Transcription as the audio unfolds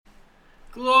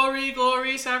Glory,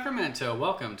 glory, Sacramento.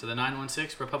 Welcome to the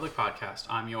 916 Republic Podcast.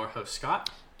 I'm your host, Scott.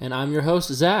 And I'm your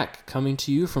host, Zach, coming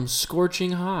to you from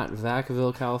scorching hot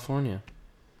Vacaville, California.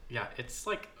 Yeah, it's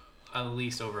like at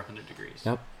least over 100 degrees.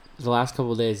 Yep. The last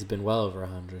couple of days have been well over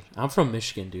 100. I'm from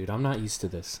Michigan, dude. I'm not used to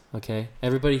this, okay?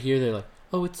 Everybody here, they're like,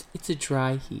 oh, it's a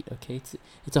dry heat, okay?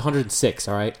 It's 106,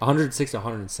 all right? 106 to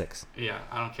 106. Yeah,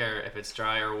 I don't care if it's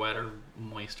dry or wet or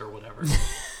moist or whatever.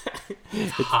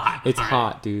 It's hot. It's all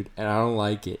hot, right. dude, and I don't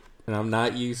like it, and I'm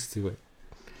not used to it.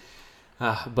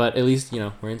 But at least,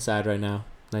 we're inside right now.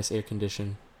 Nice air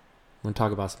condition. We're going to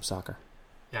talk about some soccer.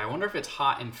 Yeah, I wonder if it's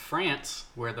hot in France,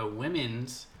 where the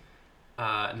women's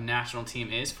national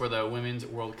team is for the Women's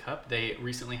World Cup. They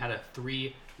recently had a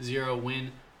 3-0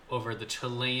 win over the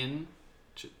Chilean.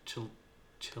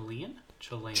 Chileans.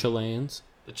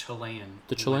 The Chilean.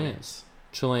 The Chileans.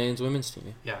 Chileans women's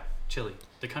team. Yeah, Chile.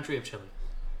 The country of Chile.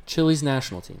 Chile's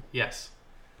national team. Yes.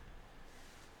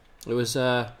 It was,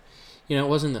 it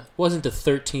wasn't the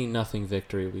 13-0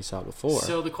 victory we saw before.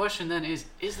 So the question then is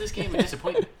this game a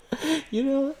disappointment?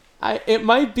 It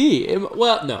might be.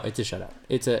 No, it's a shutout.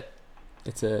 It's a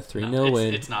 3-0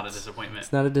 win. It's not a disappointment.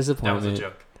 It's not a disappointment. That was a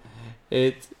joke.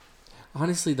 It's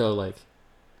honestly though, I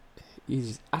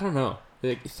don't know.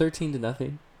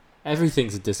 13-0.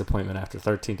 Everything's a disappointment after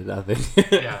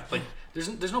 13-0. Yeah,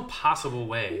 there's no possible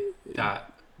way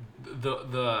that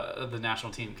the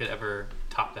national team could ever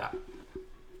top that.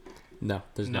 No,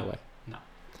 there's no way. No.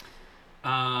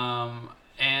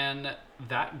 And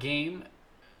that game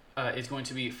is going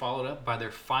to be followed up by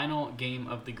their final game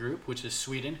of the group, which is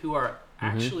Sweden, who are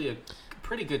actually a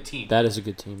pretty good team. That is a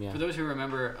good team, yeah. For those who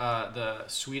remember, the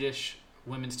Swedish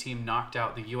women's team knocked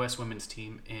out the U.S. women's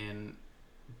team in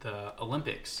the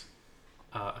Olympics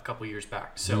a couple years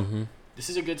back. So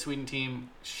this is a good Sweden team.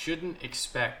 Shouldn't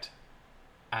expect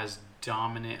as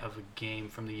dominant of a game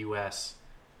from the U.S.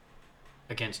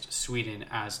 against Sweden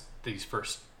as these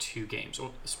first two games,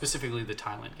 or specifically the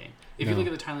Thailand game. If you look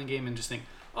at the Thailand game and just think,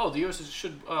 oh, the U.S.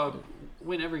 should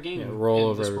win every game, roll in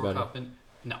over this World everybody. Cup, and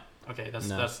no, okay,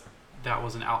 that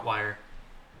was an outlier.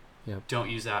 Yep. Don't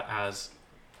use that as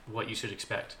what you should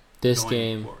expect. This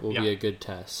game forward. will be a good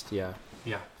test, yeah.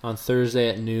 Yeah. On Thursday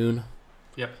at noon.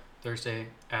 Yep, Thursday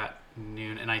at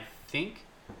noon. And I think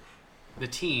the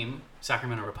team,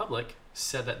 Sacramento Republic,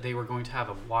 said that they were going to have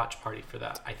a watch party for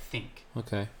that, I think.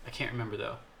 Okay. I can't remember,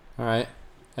 though. All right.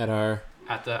 At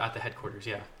the headquarters,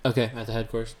 yeah. Okay, at the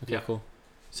headquarters. Okay, Yeah. cool.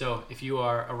 So if you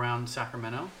are around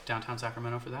Sacramento, downtown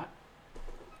Sacramento for that,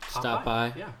 Stop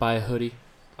by. Yeah. Buy a hoodie.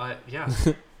 Buy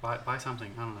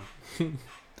something. I don't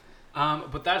know.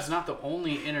 But that's not the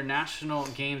only international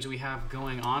games we have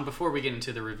going on. Before we get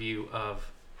into the review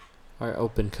of Our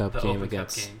Open Cup the game Open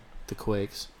against Cup game. the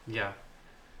Quakes. Yeah.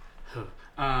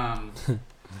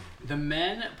 The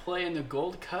men play in the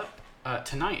Gold Cup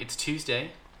tonight. It's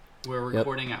Tuesday. We're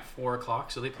recording at 4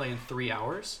 o'clock, so they play in 3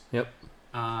 hours. Yep.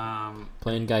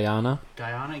 Playing Guyana,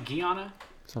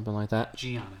 something like that.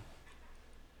 Guyana.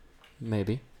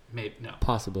 Maybe. No.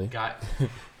 Possibly. Guy,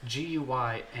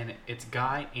 and it's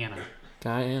Guyana.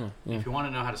 Guyana. Yeah. If you want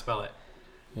to know how to spell it.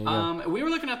 There you go. We were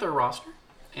looking at their roster,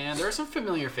 and there are some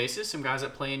familiar faces. Some guys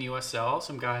that play in USL,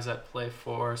 some guys that play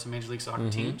for some Major League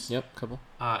Soccer teams. Yep, couple.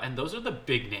 And those are the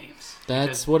big names.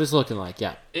 That's what it's looking like,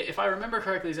 yeah. If I remember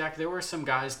correctly, Zach, there were some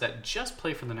guys that just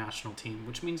play for the national team,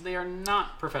 which means they are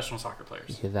not professional soccer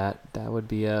players. Yeah, that would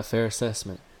be a fair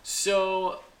assessment.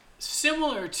 So,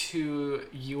 similar to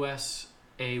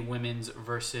USA women's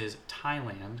versus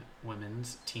Thailand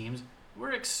women's teams,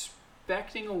 we're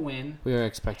expecting a win. We are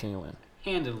expecting a win.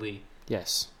 Handedly.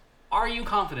 Yes. Are you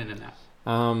confident in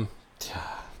that?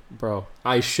 Bro,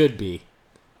 I should be.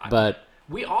 But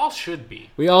we all should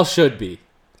be. We all should be.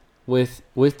 With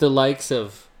the likes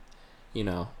of,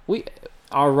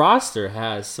 our roster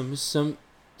has some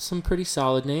pretty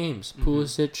solid names.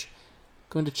 Pulisic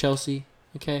going to Chelsea.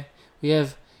 Okay. We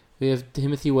have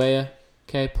Timothy Weah,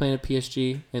 okay, playing at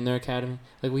PSG in their academy.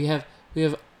 Like we have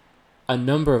a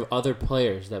number of other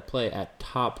players that play at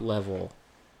top level.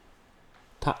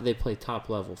 They play top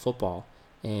level football,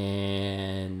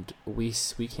 and we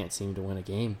can't seem to win a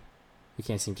game. We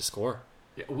can't seem to score.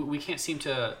 Yeah, we can't seem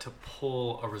to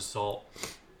pull a result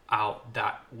out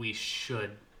that we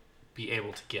should be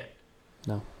able to get.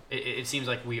 No. It seems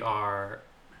like we are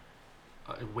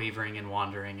wavering and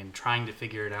wandering and trying to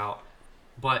figure it out.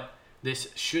 But this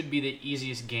should be the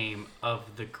easiest game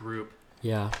of the group.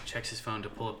 Yeah. Checks his phone to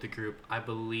pull up the group. I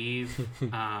believe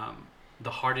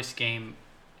the hardest game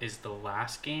is the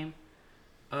last game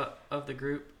of the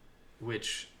group,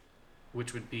 which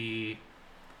would be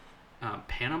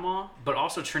Panama, but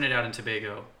also Trinidad and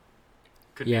Tobago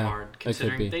could be hard,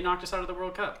 considering they knocked us out of the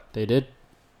World Cup. They did.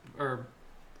 Or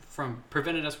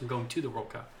prevented us from going to the World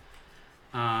Cup.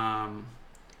 And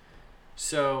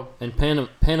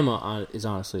Panama is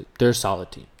honestly, they're a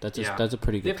solid team. That's a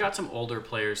pretty good They've got some older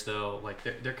players, though. Like,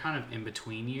 they're kind of in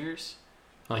between years.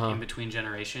 Like, in between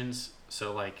generations.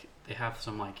 So, like, they have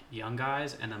some, like, young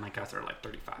guys, and then, like, guys that are, like,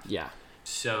 35. Yeah.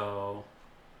 So,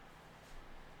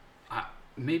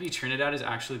 maybe Trinidad is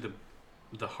actually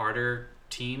the harder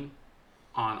team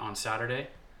on Saturday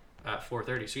at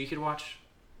 4:30. So you could watch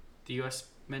the U.S.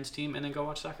 men's team and then go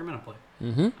watch Sacramento play.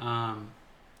 Mm-hmm.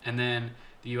 And then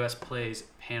the U.S. plays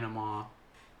Panama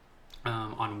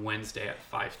on Wednesday at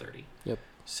 5:30. Yep.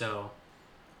 So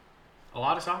a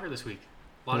lot of soccer this week.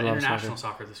 A lot of international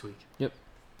soccer this week. Yep.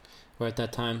 We're at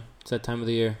that time. It's that time of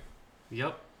the year.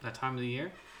 Yep, that time of the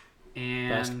year. And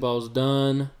basketball's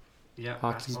done. Yeah,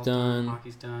 hockey's done.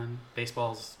 Hockey's done.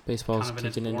 Baseball's kind of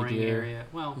kicking into gear. Area.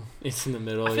 Well, it's in the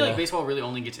middle. I feel like baseball really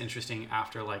only gets interesting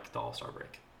after like the All-Star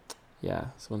break. Yeah,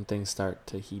 it's when things start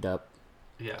to heat up.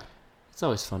 Yeah, it's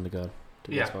always fun to go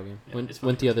to a baseball game. Yeah,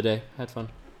 went the other day. Had fun.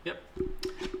 Yep.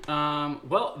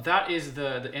 Well, that is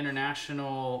the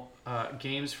international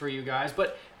games for you guys.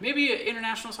 But maybe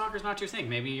international soccer is not your thing.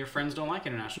 Maybe your friends don't like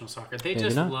international soccer. They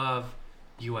just love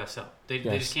USL. They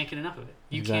just can't get enough of it.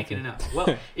 You can't get enough.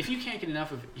 Well, if you can't get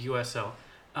enough of USL,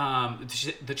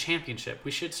 the championship,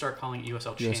 we should start calling it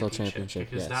USL Championship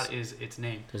because that is its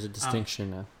name. There's a distinction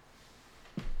now.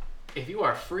 If you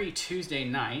are free Tuesday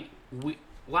night,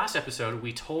 last episode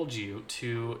we told you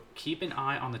to keep an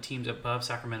eye on the teams above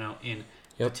Sacramento in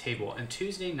the table. And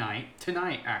Tuesday night,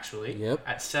 tonight actually,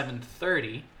 at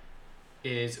 7:30,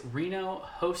 is Reno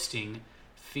hosting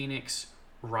Phoenix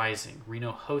Rising.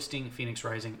 Reno hosting Phoenix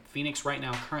Rising. Phoenix right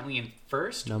now currently in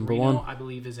first. Number Reno, one. I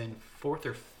believe, is in fourth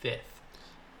or fifth,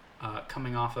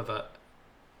 coming off of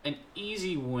an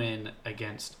easy win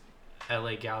against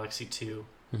LA Galaxy 2.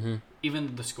 Mm-hmm.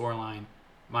 Even the scoreline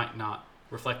might not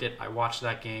reflect it. I watched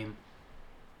that game.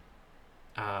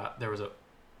 There was a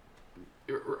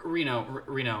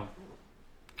Reno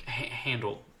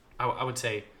handled. I would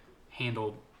say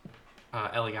handled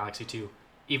LA Galaxy 2.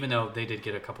 Even though they did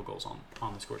get a couple goals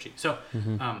on the score sheet. So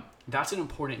that's an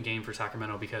important game for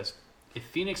Sacramento because if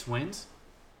Phoenix wins,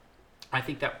 I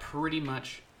think that pretty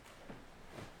much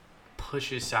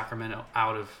pushes Sacramento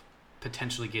out of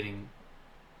potentially getting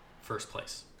first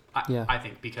place. I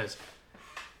think because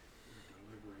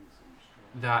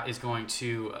that is going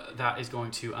to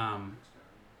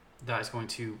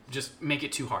just make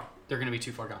it too hard. They're going to be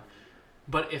too far gone.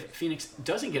 But if Phoenix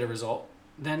doesn't get a result,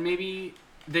 then maybe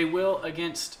they will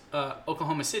against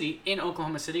Oklahoma City in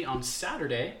Oklahoma City on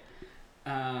Saturday,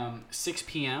 6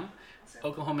 p.m.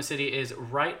 Oklahoma City is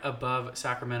right above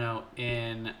Sacramento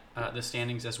in the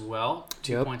standings as well,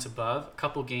 2 points above. A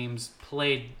couple games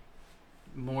played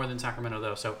more than Sacramento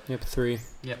though. So 3.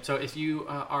 Yep. So if you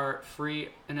are free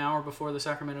an hour before the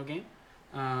Sacramento game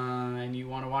and you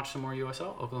want to watch some more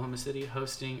USL, Oklahoma City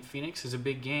hosting Phoenix is a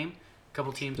big game. A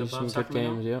couple teams above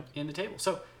Sacramento in the table.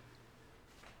 So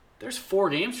there's 4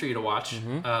 games for you to watch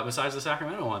besides the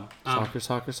Sacramento one.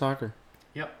 Soccer.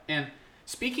 Yep. And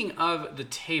speaking of the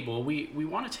table, we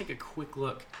want to take a quick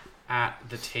look at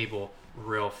the table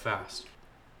real fast.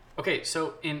 Okay,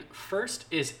 so in first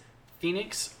is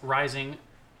Phoenix Rising,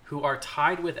 who are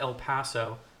tied with El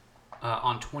Paso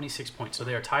on 26 points. So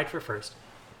they are tied for first.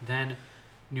 Then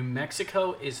New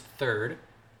Mexico is third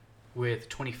with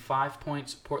 25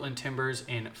 points. Portland Timbers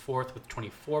in fourth with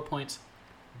 24 points.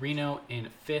 Reno in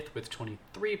fifth with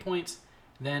 23 points.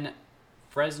 Then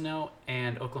Fresno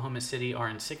and Oklahoma City are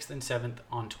in 6th and 7th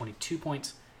on 22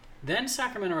 points. Then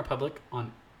Sacramento Republic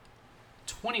on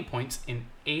 20 points in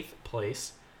 8th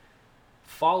place,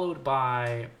 followed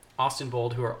by Austin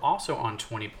Bold, who are also on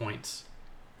 20 points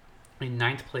in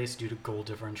 9th place due to goal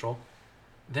differential.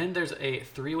 Then there's a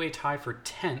 3-way tie for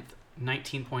 10th,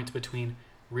 19 points between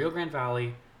Rio Grande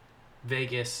Valley,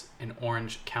 Vegas, and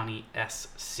Orange County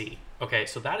SC. Okay,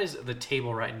 so that is the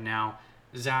table right now.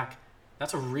 Zach,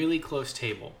 that's a really close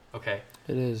table, okay?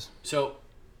 It is. So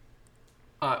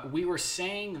we were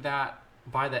saying that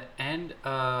by the end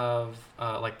of,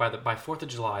 by 4th of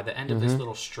July, the end of this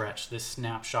little stretch, this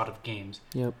snapshot of games,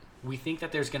 we think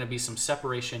that there's going to be some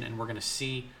separation and we're going to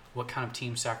see what kind of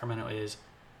team Sacramento is.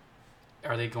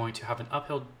 Are they going to have an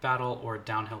uphill battle or a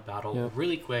downhill battle?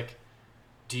 Really quick,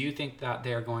 do you think that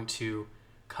they're going to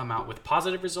come out with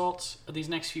positive results of these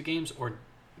next few games or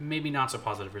maybe not so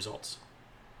positive results?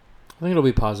 I think it'll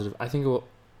be positive. I think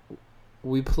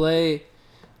we play,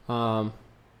 we're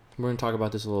going to talk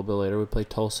about this a little bit later. We play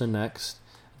Tulsa next.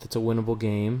 That's a winnable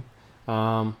game.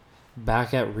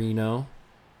 Back at Reno.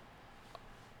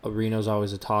 Reno's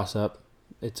always a toss-up.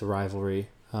 It's a rivalry.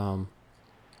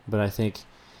 But I think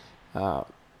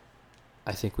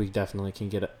we definitely can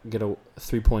get a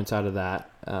 3 points out of that.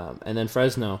 And then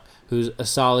Fresno, who's a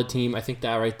solid team. I think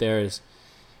that right there is,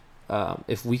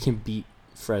 if we can beat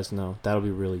Fresno, that'll be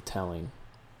really telling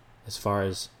as far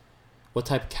as what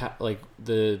type of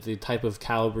the type of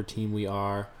caliber team we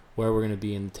are, where we're going to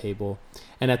be in the table.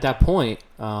 And at that point,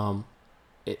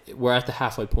 we're at the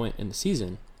halfway point in the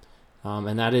season.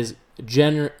 And that is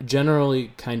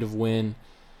generally kind of when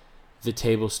the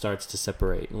table starts to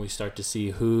separate and we start to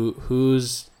see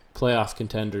who's playoff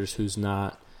contenders, who's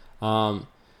not.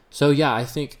 So yeah, I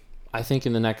think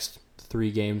in the next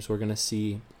 3 games we're gonna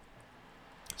see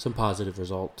some positive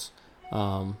results.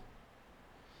 And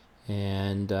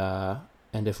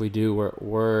if we do,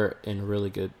 we're in a really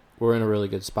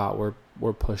good spot.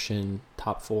 We're pushing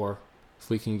top 4. If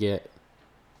we can get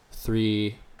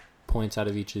 3 points out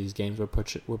of each of these games, we're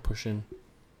pushing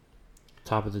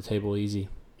top of the table easy.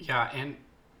 Yeah,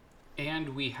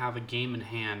 and we have a game in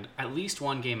hand, at least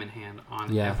one game in hand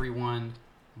on everyone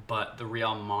but the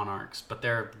Real Monarchs. But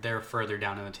they're further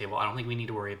down in the table. I don't think we need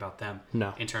to worry about them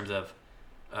in terms of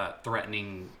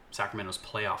threatening Sacramento's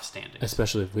playoff standing.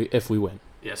 Especially if we win.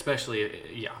 Yeah,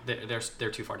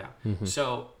 they're too far down. Mm-hmm.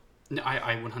 So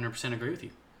I 100% agree with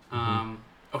you. Mm-hmm.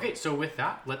 Okay, so with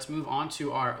that, let's move on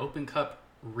to our Open Cup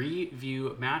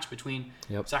review match between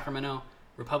Sacramento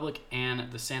Republic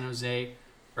and the San Jose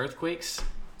Earthquakes.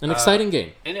 An exciting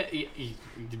game.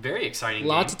 Very exciting. A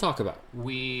lot to talk about.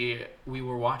 We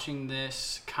were watching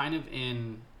this kind of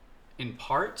in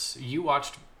parts. You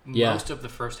watched most of the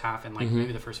first half and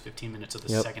maybe the first 15 minutes of the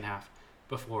second half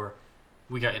before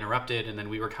we got interrupted, and then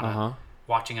we were kind of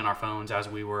watching on our phones as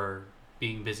we were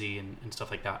being busy and stuff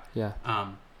like that. Yeah.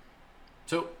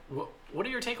 So what are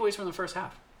your takeaways from the first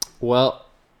half? Well,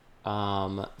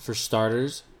 for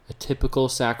starters, a typical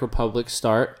Sac Republic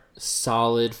start.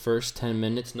 Solid first 10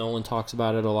 minutes. Nolan talks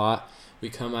about it a lot. We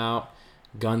come out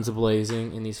guns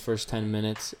a-blazing in these first 10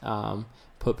 minutes,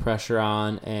 put pressure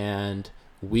on, and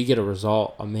we get a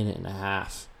result a minute and a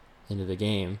half into the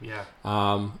game. Yeah.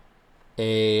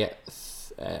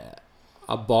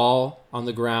 A ball on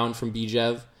the ground from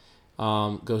Bijev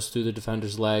goes through the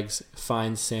defender's legs,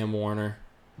 finds Sam Warner.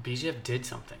 Bijev did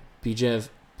something. Bijev,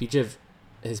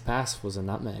 his pass was a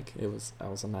nutmeg. That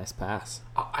was a nice pass.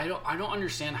 I don't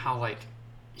understand how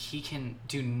he can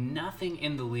do nothing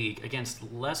in the league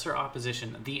against lesser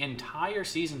opposition the entire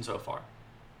season so far,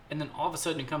 and then all of a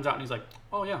sudden he comes out and he's like,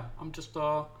 "Oh yeah, I'm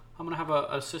gonna have an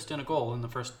assist and a goal in the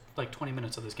first 20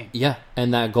 minutes of this game." Yeah,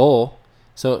 and that goal.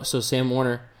 So Sam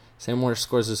Warner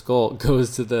scores this goal,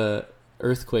 goes to the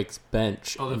Earthquakes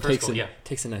bench, and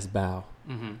takes a nice bow,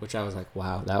 which I was like,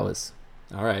 "Wow, that was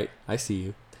all right. I see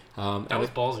you." That was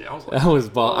ballsy. I was like, that was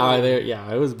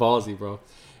it was ballsy, bro.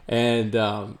 And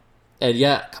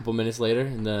a couple minutes later,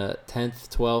 in the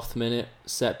 10th, 12th minute,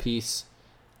 set piece,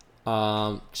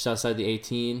 just outside the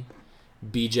 18,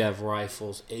 Bijev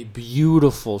rifles a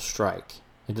beautiful strike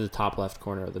into the top left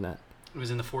corner of the net. It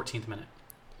was in the 14th minute.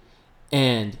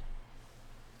 And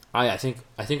I think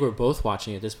we're both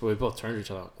watching it. We both turned to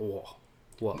each other like,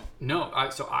 whoa. No,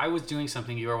 so I was doing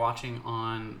something. You were watching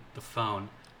on the phone.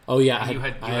 Oh yeah, you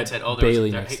had said, "Oh,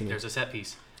 there's a set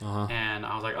piece," and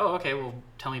I was like, "Oh, okay. Well,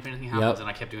 tell me if anything happens." And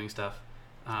I kept doing stuff,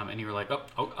 and you were like,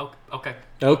 "Oh, okay."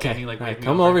 And you waved me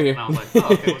over here. And I was like,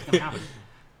 "Oh, okay. What's gonna happen?"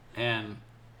 And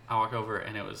I walk over,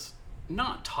 and it was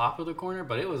not top of the corner,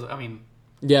 but it was. I mean,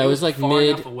 it was like far mid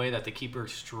enough away that the keeper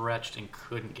stretched and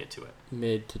couldn't get to it.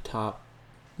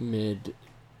 Mid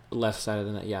left side of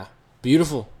the net. Yeah,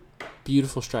 beautiful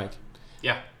strike.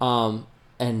 Yeah.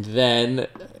 And then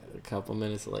a couple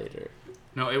minutes later.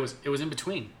 No, it was in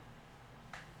between.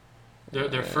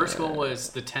 Their first goal was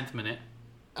the 10th minute.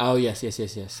 Oh yes.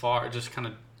 Far, just kind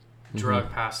of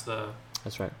drug past the.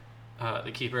 That's right.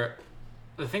 The keeper.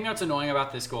 The thing that's annoying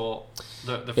about this goal,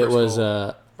 the first it was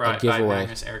goal a giveaway. By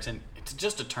Magnus Eriksson. It's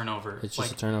just a turnover. It's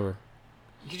just a turnover.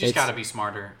 You just got to be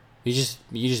smarter. You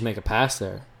just make a pass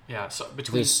there. Yeah. So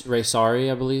between Ray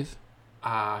Sari, I believe.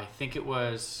 I think it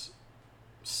was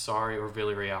Sari or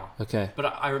Villarreal. Okay.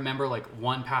 But I remember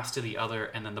one pass to the other,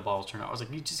 and then the ball was turned out. I was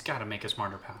like, you just got to make a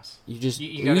smarter pass. You just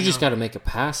got to make a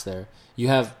pass there. You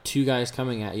have 2 guys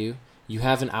coming at you. You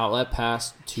have an outlet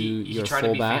pass to your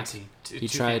fullback. He tried to be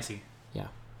fancy. Yeah.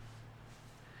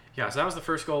 Yeah, so that was the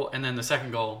first goal, and then the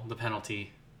second goal, the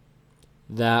penalty.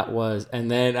 That was, and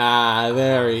then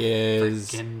there he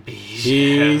is. Freaking Bijev.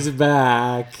 He's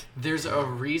back. There's a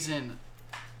reason.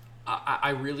 I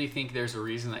really think there's a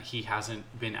reason that he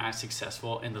hasn't been as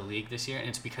successful in the league this year, and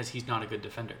it's because he's not a good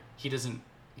defender. He doesn't.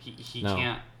 He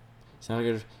can't. He's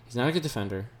not a good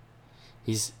defender.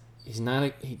 He's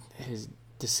not his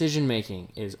decision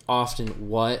making is often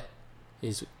what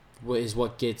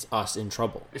gets us in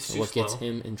trouble. It's too what slow. Gets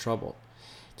him in trouble.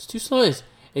 It's too slow. It's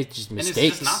just mistakes. And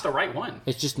it's just not the right one.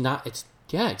 It's just not.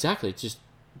 Exactly. It's just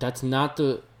that is not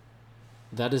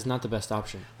the best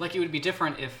option. Like, it would be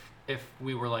different if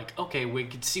we were like, okay, we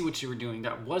could see what you were doing.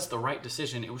 That was the right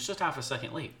decision. It was just half a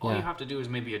second late. All you have to do is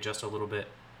maybe adjust a little bit.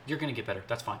 You're going to get better.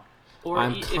 That's fine. Or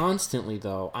I'm constantly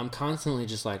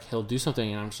just like, he'll do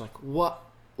something and I'm just like, what?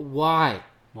 Why?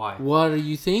 What are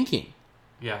you thinking?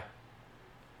 Yeah.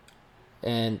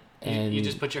 And you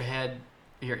just put your hands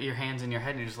in your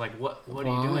head and you're just like, what are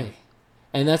you doing?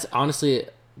 And that's honestly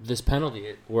this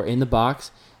penalty. We're in the box,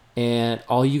 and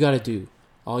all you got to do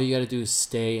is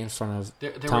stay in front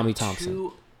of Tommy Thompson. There were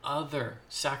two other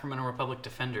Sacramento Republic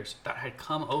defenders that had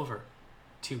come over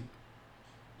to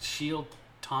shield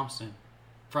Thompson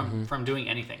from doing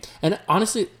anything. And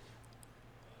honestly,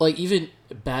 like, even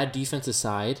bad defense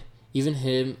aside, even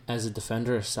him as a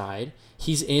defender aside,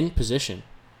 he's in position.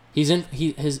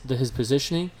 His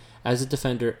positioning as a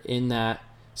defender in that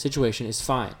situation is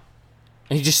fine,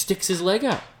 and he just sticks his leg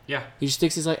out. Yeah, he just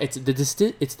sticks his leg. It's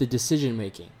the decision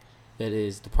making that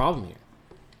is the problem here.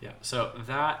 Yeah. So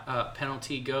that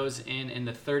penalty goes in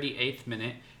the 38th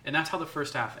minute, and that's how the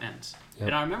first half ends. Yep.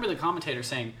 And I remember the commentator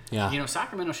saying,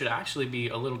 Sacramento should actually be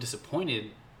a little disappointed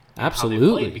in how they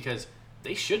played, because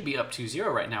they should be up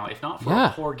 2-0 right now. If not for a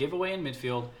poor giveaway in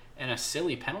midfield and a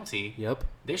silly penalty,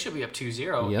 they should be up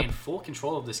 2-0 in full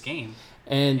control of this game.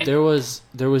 And there was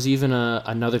even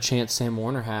another chance Sam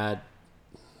Warner had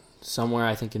somewhere,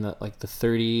 I think in the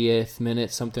 30th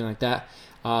minute, something like that.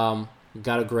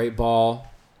 Got a great ball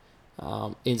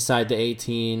inside the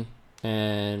 18,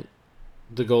 and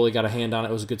the goalie got a hand on it.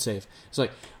 It was a good save. It's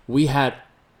like we had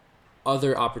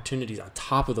other opportunities on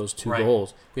top of those two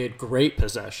goals. We had great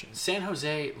possession. San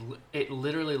Jose, it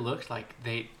literally looked like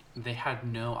they had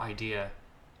no idea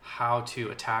how to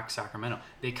attack Sacramento.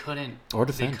 They couldn't or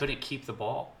defend. They couldn't keep the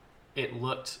ball. It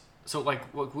looked so like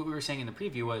what we were saying in the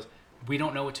preview was we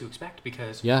don't know what to expect,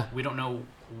 because we don't know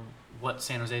what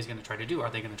San Jose is going to try to do. Are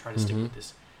they going to try to stick with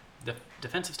this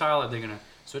defensive style? Are they going to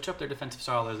switch up their defensive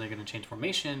style? Are they going to change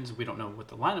formations? We don't know what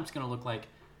the lineup's going to look like.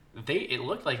 It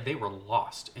looked like they were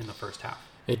lost in the first half.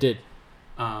 It did.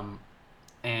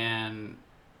 And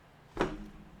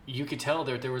you could tell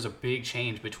there was a big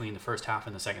change between the first half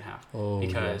and the second half,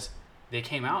 because they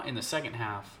came out in the second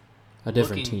half a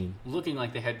different team, looking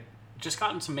like they had just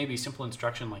gotten some maybe simple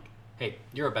instruction like, hey,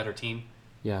 you're a better team.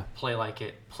 Yeah. Play like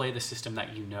it. Play the system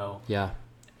that you know. Yeah.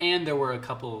 And there were a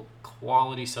couple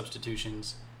quality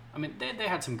substitutions. I mean, they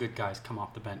had some good guys come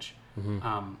off the bench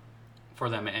for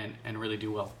them and really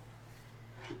do well.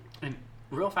 And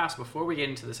real fast, before we get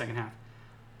into the second half,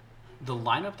 the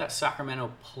lineup that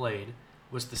Sacramento played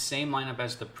was the same lineup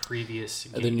as the previous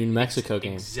game. The New Mexico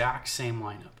game. Exact same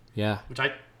lineup. Yeah. Which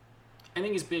I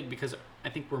think is big, because I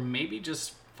think we're maybe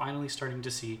just finally starting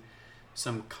to see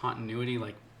some continuity,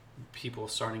 like people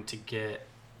starting to get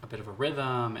a bit of a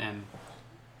rhythm. And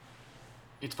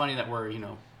it's funny that we're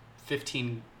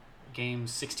 15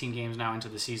 games, 16 games now into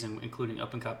the season, including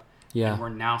Open Cup. Yeah. And we're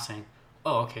now saying,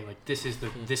 oh, okay, like this is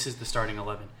the starting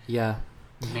 11. Yeah.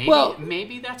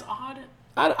 Maybe that's odd.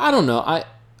 I don't know.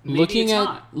 Looking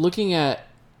at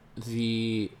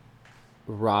the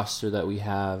roster that we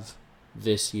have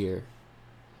this year,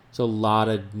 it's a lot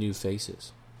of new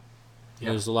faces. Yeah.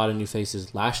 There's a lot of new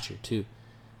faces last year too.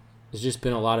 There's just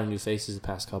been a lot of new faces the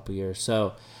past couple of years.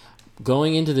 So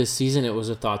going into this season, it was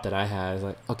a thought that I had. I was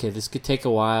like, okay, this could take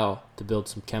a while to build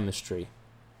some chemistry,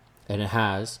 and it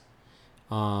has.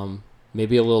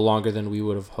 Maybe a little longer than we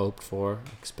would have hoped for,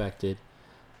 expected.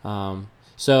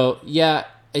 So yeah,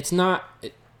 it's not.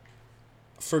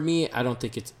 For me, I don't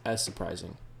think it's as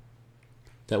surprising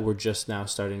that we're just now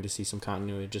starting to see some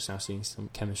continuity, just now seeing some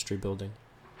chemistry building.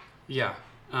 Yeah.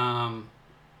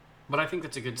 But I think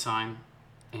that's a good sign.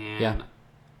 And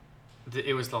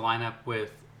it was the lineup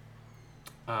with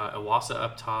Iwasa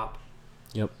up top.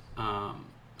 Yep.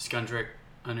 Skundrick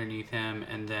underneath him,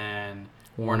 and then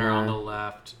Warner on the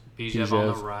left, Bijev on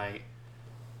the right,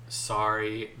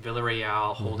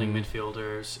 Villarreal holding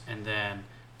midfielders, and then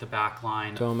the back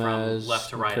line Gomez, from left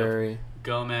to right. McCrary,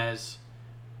 Gomez,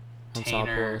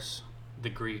 Tainer, the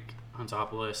Greek,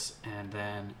 Hansopoulos, and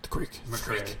then the Greek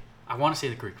McCrary. I want to say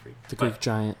the Greek freak. The Greek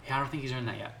giant. Yeah, I don't think he's earned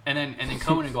that yet. And then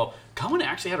Cohen in goal. Cohen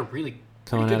actually had a really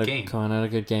good game. Cohen had a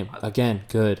good game. Again,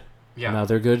 good. Yeah.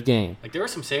 Another good game. Like, there were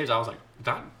some saves I was like,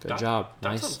 good job.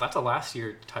 That's a last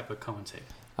year type of Cohen save.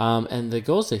 And the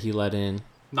goals that he let in.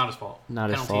 Not his fault. Not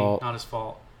his fault. Not his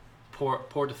fault.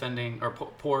 poor defending or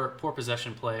poor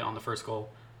possession play on the first goal.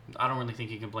 I don't really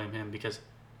think you can blame him because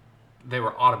they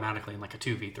were automatically in like a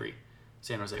 2v3.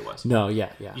 San Jose was. No,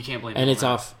 yeah. You can't blame and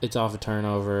him. It's off a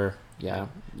turnover. Yeah,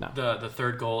 no. The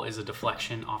third goal is a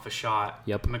deflection off a shot.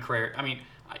 Yep. McCrary. I mean,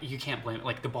 you can't blame it.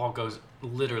 Like the ball goes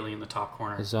literally in the top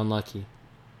corner. It's unlucky.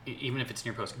 Even if it's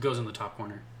near post, it goes in the top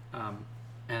corner. And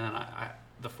then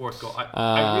the fourth goal,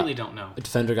 I really don't know. The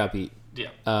defender got beat. Yeah.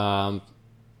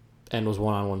 And was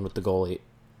 1-on-1 with the goalie,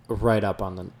 right up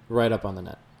on the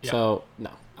net. Yeah. So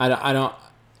no, I don't.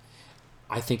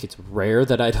 I think it's rare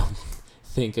that I don't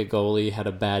think a goalie had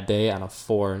a bad day on a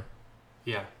 4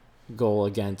 goal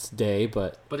against day,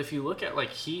 but if you look at like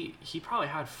he probably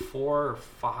had 4 or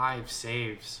 5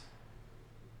 saves.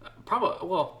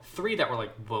 Probably 3 that were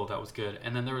like, whoa, that was good,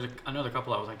 and then there was another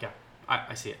couple that was like, yeah,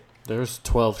 I see it. There's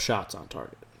 12 shots on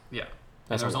target. Yeah,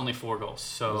 and there was only 4 goals,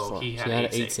 so he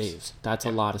had 8 saves. That's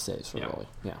a lot of saves for a goalie.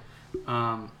 Yeah.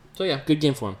 So yeah, good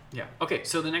game for him. Yeah. Okay,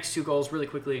 so the next 2 goals, really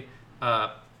quickly.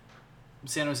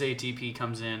 San Jose DP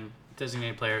comes in,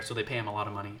 designated player, so they pay him a lot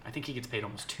of money. I think he gets paid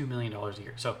almost $2 million a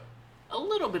year. So a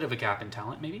little bit of a gap in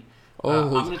talent, maybe. I'm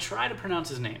going to try to pronounce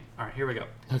his name. All right, here we go.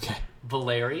 Okay.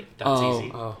 Valeri, that's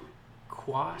easy.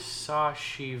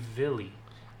 Kwasashvili.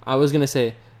 I was going to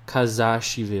say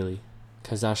Kazashvili.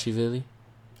 Kazashvili?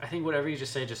 I think whatever you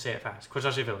just say it fast.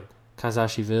 Kwasashvili.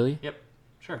 Kazashvili? Yep.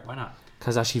 Sure, why not?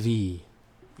 Kazashvili.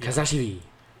 Yeah. Kazashvili.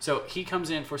 So he comes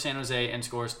in for San Jose and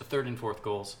scores the 3rd and 4th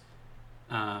goals.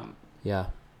 Yeah.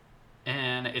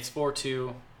 And it's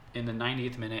 4-2 in the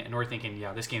 90th minute, and we're thinking,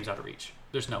 yeah, this game's out of reach.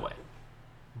 There's no way.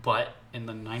 But in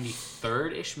the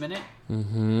 93rd-ish minute,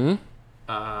 one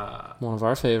of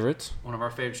our favorites,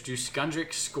 Drew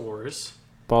Skundrich scores.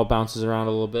 Ball bounces around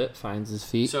a little bit, finds his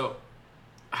feet. So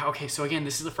again,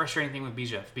 this is the frustrating thing with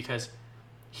Bijev because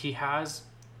he has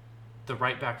the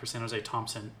right back for San Jose,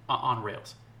 Thompson, on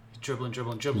rails. He's dribbling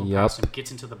past him,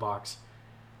 gets into the box,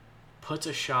 puts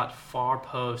a shot far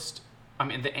post. I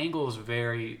mean, the angle is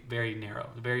very, very narrow,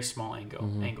 a very small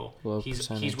angle. Low He's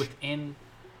percentage. within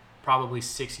probably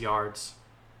 6 yards,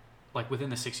 like within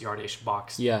the 6-yard-ish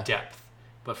box depth,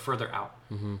 but further out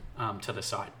to the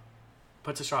side.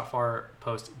 Puts a shot far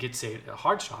post, gets saved. A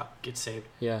hard shot, gets saved.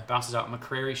 Yeah. Bounces out.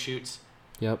 McCrary shoots.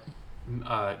 Yep.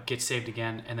 Gets saved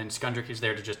again, and then Skundrich is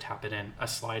there to just tap it in. A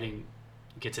sliding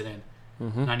gets it in.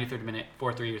 93rd minute,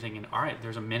 4-3. You're thinking, all right,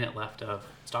 there's a minute left of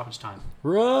stoppage time.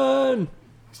 Run!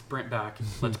 Sprint back.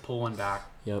 Let's pull one back.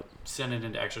 Yep. Send it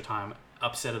into extra time.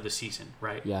 Upset of the season,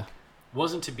 right? Yeah.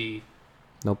 Wasn't to be.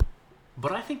 Nope.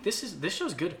 But I think this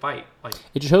shows good fight. Like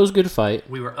it shows good fight.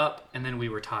 We were up and then we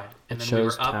were tied, and then shows we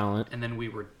were up talent. and then we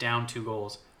were down 2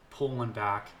 goals, pulling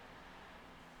back.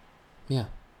 Yeah.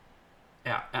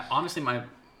 Yeah. And honestly,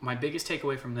 my biggest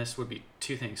takeaway from this would be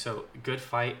 2 things. So good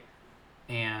fight,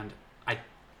 and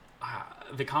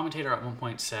the commentator at one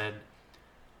point said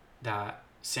that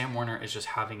Sam Warner is just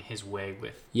having his way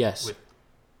with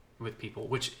people,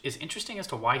 which is interesting as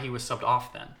to why he was subbed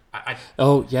off then.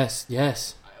 Yes.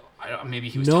 Maybe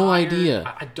he was no tired.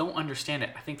 idea. I don't understand it.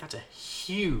 I think that's a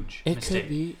huge It mistake. could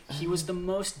be. He was the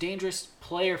most dangerous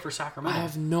player for Sacramento. I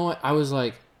have no. I was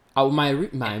like, my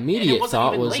immediate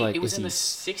thought was late. like, it was in the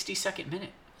 62nd minute.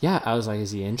 Yeah, I was like,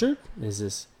 is he injured? Is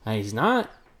this? He's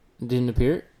not. Didn't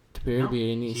appear to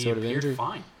be any sort of injury.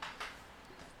 Fine.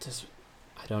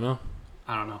 I don't know.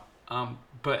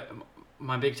 But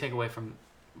my big takeaway from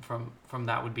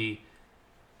that would be,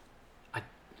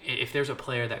 if there's a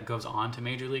player that goes on to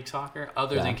Major League Soccer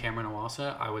other than Cameron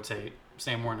Iwasa, I would say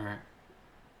Sam Warner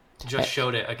just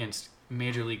showed it against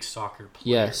Major League Soccer players.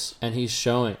 Yes, and he's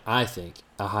showing, I think,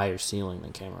 a higher ceiling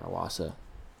than Cameron Iwasa.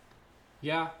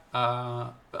 Yeah,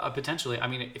 potentially. I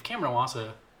mean, if Cameron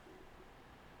Iwasa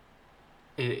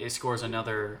it scores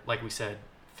another, like we said,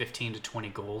 15 to 20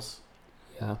 goals,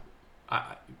 yeah,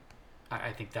 I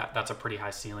think that's a pretty high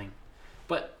ceiling.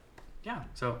 But yeah,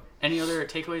 so any other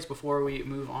takeaways before we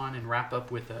move on and wrap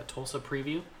up with a Tulsa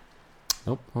preview?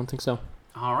 Nope, I don't think so.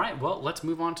 All right, well, let's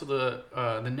move on to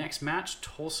the next match,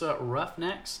 Tulsa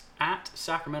Roughnecks at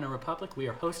Sacramento Republic. We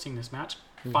are hosting this match.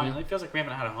 Finally, it feels like we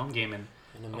haven't had a home game in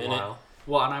a while.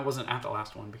 Well, and I wasn't at the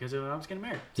last one because I was getting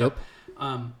married. So, yep.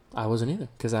 I wasn't either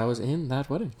because I was in that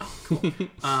wedding. Oh,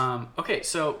 cool. Okay,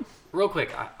 so real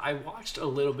quick, I watched a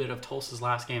little bit of Tulsa's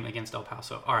last game against El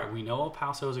Paso. All right, we know El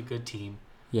Paso is a good team.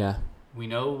 Yeah. We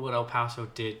know what El Paso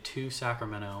did to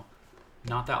Sacramento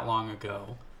not that long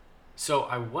ago. So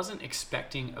I wasn't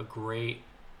expecting a great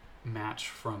match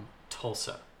from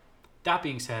Tulsa. That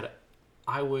being said,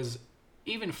 I was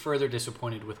even further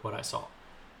disappointed with what I saw.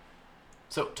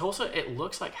 So Tulsa, it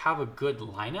looks like have a good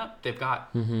lineup. They've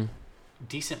got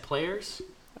decent players.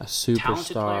 A talented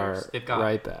players. superstar They've got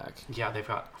right back. Yeah, they've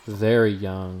got. Very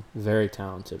young, very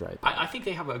talented right back. I think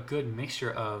they have a good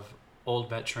mixture of old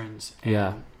veterans and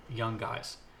Yeah. young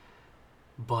guys,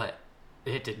 but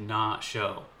it did not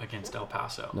show against El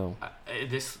Paso. No.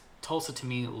 This Tulsa to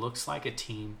me looks like a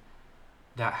team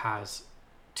that has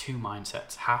two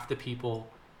mindsets. Half the people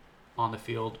on the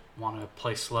field want to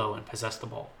play slow and possess the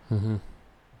ball. Mm-hmm.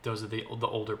 Those are the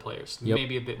older players, Yep.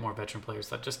 maybe a bit more veteran players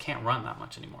that just can't run that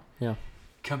much anymore. Yeah.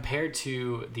 Compared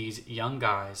to these young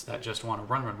guys that just want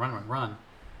to run,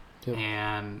 Yep.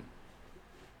 and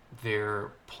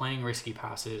they're playing risky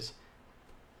passes,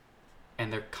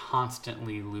 and they're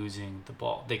constantly losing the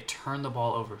ball. They turn the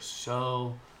ball over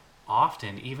so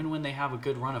often, even when they have a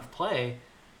good run of play.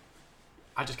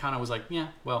 I just kind of was like, yeah,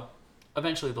 well,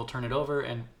 eventually they'll turn it over,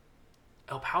 and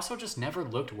El Paso just never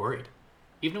looked worried.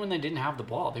 Even when they didn't have the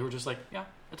ball, they were just like, yeah,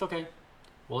 it's okay.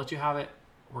 We'll let you have it.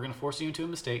 We're going to force you into a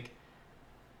mistake,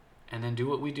 and then do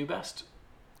what we do best.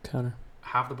 Counter.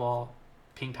 Have the ball,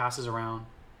 ping passes around,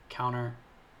 counter,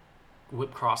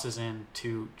 whip crosses in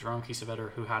to Jerome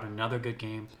Kiesewetter, who had another good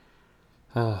game.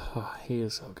 He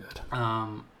is so good.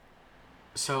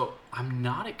 So I'm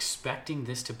not expecting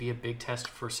this to be a big test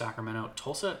for Sacramento.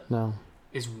 Tulsa No.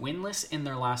 is winless in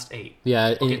their last 8.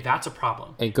 Yeah. Okay, that's a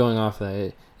problem. Going off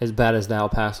that, as bad as the El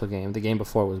Paso game, the game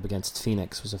before was against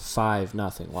Phoenix, was a 5-0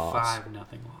 loss. 5-0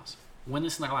 loss.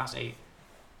 Winless in their last 8.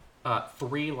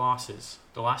 3 losses.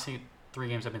 The last 3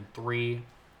 games have been 3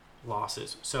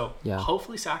 losses. So Yeah.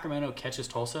 hopefully Sacramento catches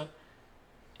Tulsa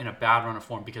in a bad run of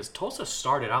form, because Tulsa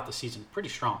started out the season pretty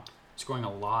strong, scoring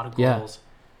a lot of goals. Yeah.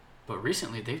 But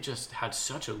recently they've just had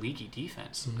such a leaky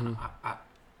defense. Mm-hmm.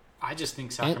 I just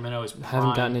think Sacramento is Haven't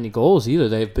primed. gotten any goals either.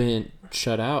 They've been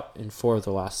shut out in 4 of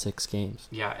the last 6 games.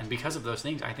 Yeah, and because of those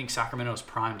things, I think Sacramento is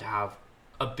primed to have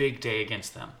a big day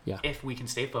against them. Yeah. If we can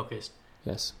stay focused,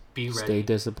 Yes. be ready. Stay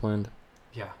disciplined.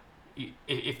 Yeah.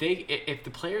 If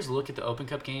the players look at the Open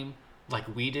Cup game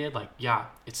like we did, like, yeah,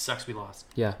 it sucks we lost,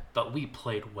 Yeah. but we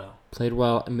played well. Played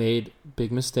well, made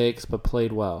big mistakes, but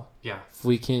played well. Yeah. If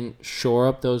we can shore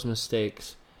up those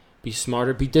mistakes, be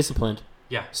smarter, be disciplined,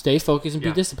 Yeah. stay focused and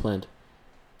Yeah. be disciplined.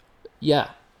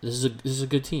 Yeah, this is a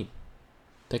good team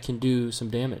that can do some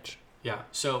damage. Yeah.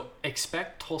 So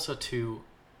expect Tulsa to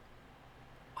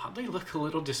oddly look a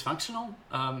little dysfunctional.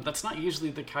 That's not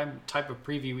usually the type of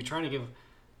preview. We try to give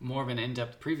more of an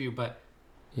in-depth preview, but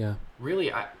Yeah.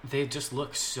 really, they just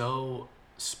look so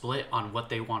split on what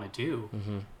they want to do.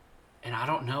 Mm-hmm. And I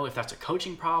don't know if that's a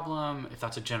coaching problem, if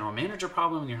that's a general manager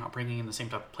problem, and you're not bringing in the same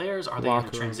type of players. Are they in a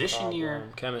transition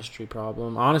year? Chemistry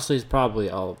problem. Honestly, it's probably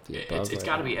all of the above. It's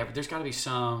got to be. There's got to be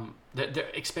some.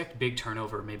 Expect big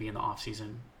turnover maybe in the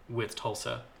offseason with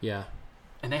Tulsa. Yeah.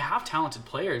 And they have talented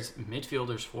players,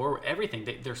 midfielders, forward, everything.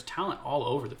 There's talent all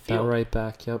over the That field. right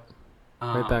back, yep.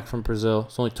 Right back from Brazil.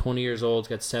 He's only 20 years old. He's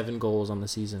got 7 goals on the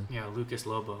season. Yeah, Luca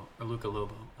Lobo.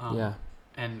 Yeah.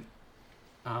 And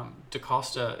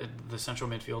DaCosta, the central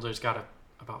midfielder, has got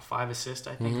about 5 assists,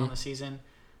 I think, Mhm. on the season.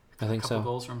 I think a couple so.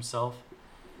 goals for himself.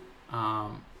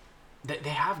 They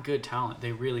have good talent.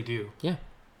 They really do. Yeah.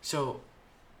 So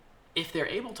if they're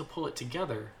able to pull it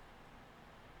together,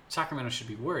 Sacramento should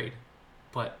be worried.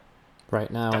 But Right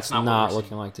now, That's it's not what not we're looking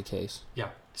seeing. like the case.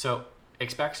 yeah, so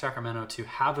expect Sacramento to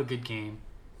have a good game,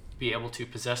 be able to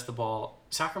possess the ball.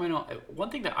 Sacramento. One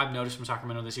thing that I've noticed from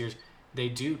Sacramento this year is they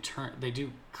do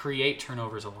create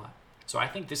turnovers a lot. So I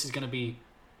think this is going to be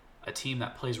a team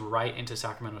that plays right into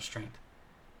Sacramento's strength.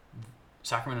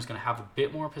 Sacramento's going to have a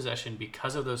bit more possession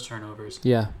because of those turnovers.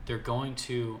 Yeah. They're going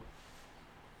to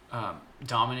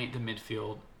dominate the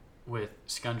midfield with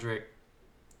Skundrick,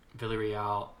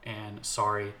 Villarreal, and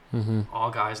Sarri, Mm-hmm. all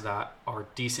guys that are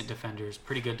decent defenders,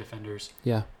 pretty good defenders.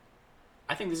 Yeah.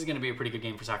 I think this is going to be a pretty good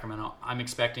game for Sacramento. I'm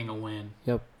expecting a win.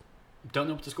 Yep. Don't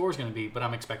know what the score is going to be, but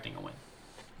I'm expecting a win.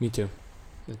 Me too.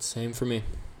 It's same for me.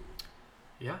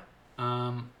 Yeah.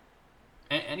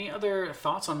 Any other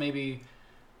thoughts on maybe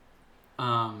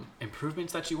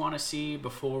improvements that you want to see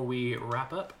before we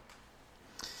wrap up?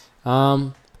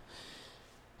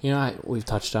 We've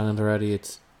touched on it already.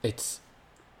 It's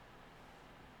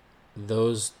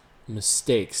those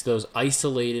mistakes, those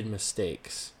isolated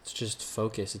mistakes. It's just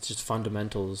focus. It's just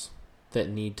fundamentals that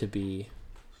need to be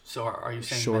So are you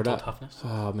saying shored mental up. toughness?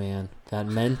 Oh man, that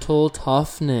mental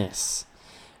toughness.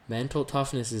 Mental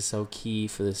toughness is so key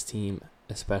for this team,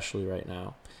 especially right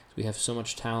now. We have so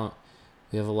much talent.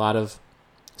 We have a lot of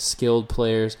skilled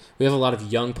players. We have a lot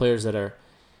of young players that are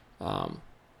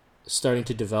starting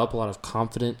to develop a lot of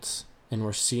confidence, and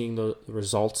we're seeing the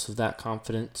results of that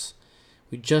confidence.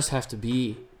 We just have to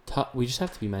be tough. We just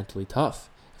have to be mentally tough.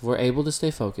 If we're able to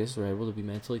stay focused, we're able to be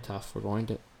mentally tough. We're going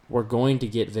to we're going to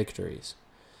get victories.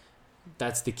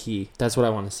 That's the key. That's what I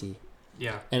want to see.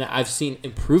 Yeah. And I've seen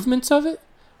improvements of it,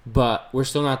 but we're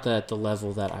still not at the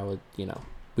level that I would,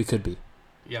 we could be.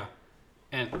 Yeah.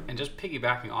 And just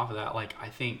piggybacking off of that, like, I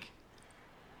think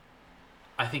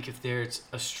if there's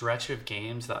a stretch of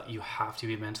games that you have to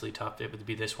be mentally tough, it would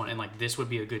be this one. And, like, this would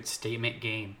be a good statement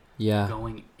game. Yeah.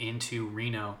 Going into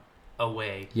Reno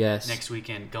away. Yes. Next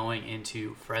weekend, going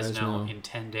into Fresno in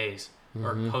 10 days.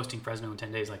 Or hosting Fresno in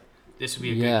 10 days. Like, this would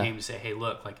be a good game to say, hey,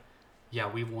 look, like, yeah,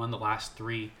 we've won the last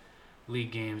 3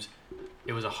 league games.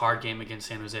 It was a hard game against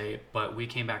San Jose, but we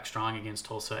came back strong against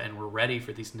Tulsa, and we're ready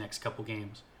for these next couple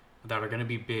games that are going to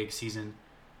be big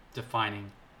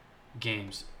season-defining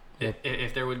games. Yep.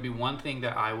 If there would be one thing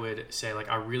that I would say, like,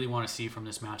 I really want to see from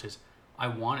this match is I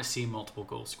want to see multiple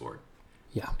goals scored.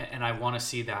 Yeah. And I want to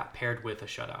see that paired with a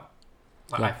shutout.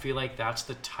 Like, I feel like that's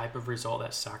the type of result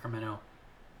that Sacramento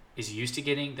is used to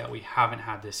getting that we haven't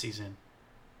had this season.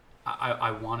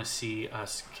 I want to see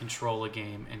us control a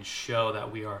game and show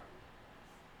that we are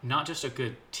not just a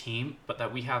good team, but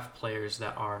that we have players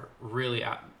that are really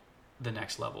at the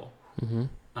next level. Mm-hmm.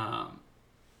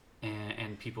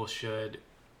 And people should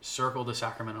circle the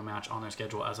Sacramento match on their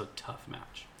schedule as a tough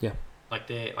match. Yeah. Like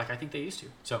I think they used to.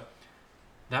 So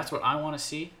that's what I want to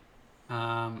see.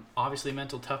 Obviously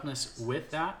mental toughness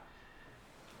with that.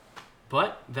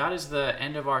 But that is the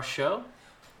end of our show.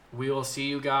 We will see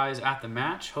you guys at the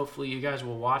match. Hopefully you guys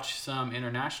will watch some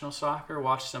international soccer,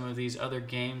 watch some of these other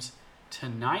games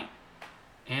tonight.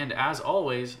 And as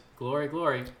always, glory,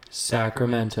 glory,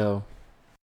 Sacramento.